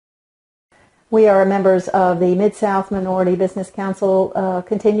We are members of the Mid-South Minority Business Council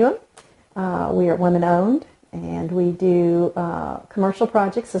Continuum. We are women-owned, and we do commercial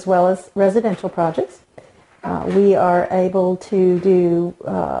projects as well as residential projects. We are able to do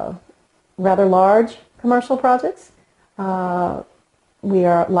rather large commercial projects. We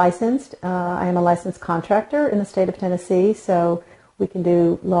are licensed. I am a licensed contractor in the state of Tennessee, so we can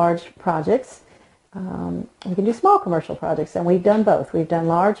do large projects. We can do small commercial projects, and we've done both. We've done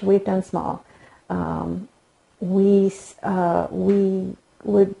large, we've done small. We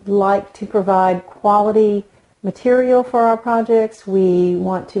would like to provide quality material for our projects. We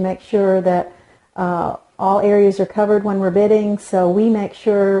want to make sure that all areas are covered when we're bidding, so we make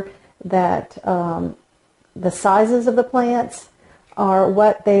sure that the sizes of the plants are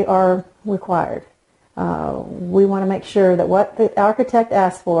what they are required. We want to make sure that what the architect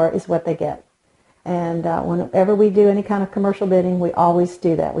asks for is what they get. And whenever we do any kind of commercial bidding, we always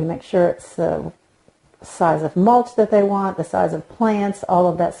do that. We make sure it's the size of mulch that they want, the size of plants, all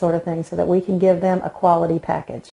of that sort of thing, so that we can give them a quality package.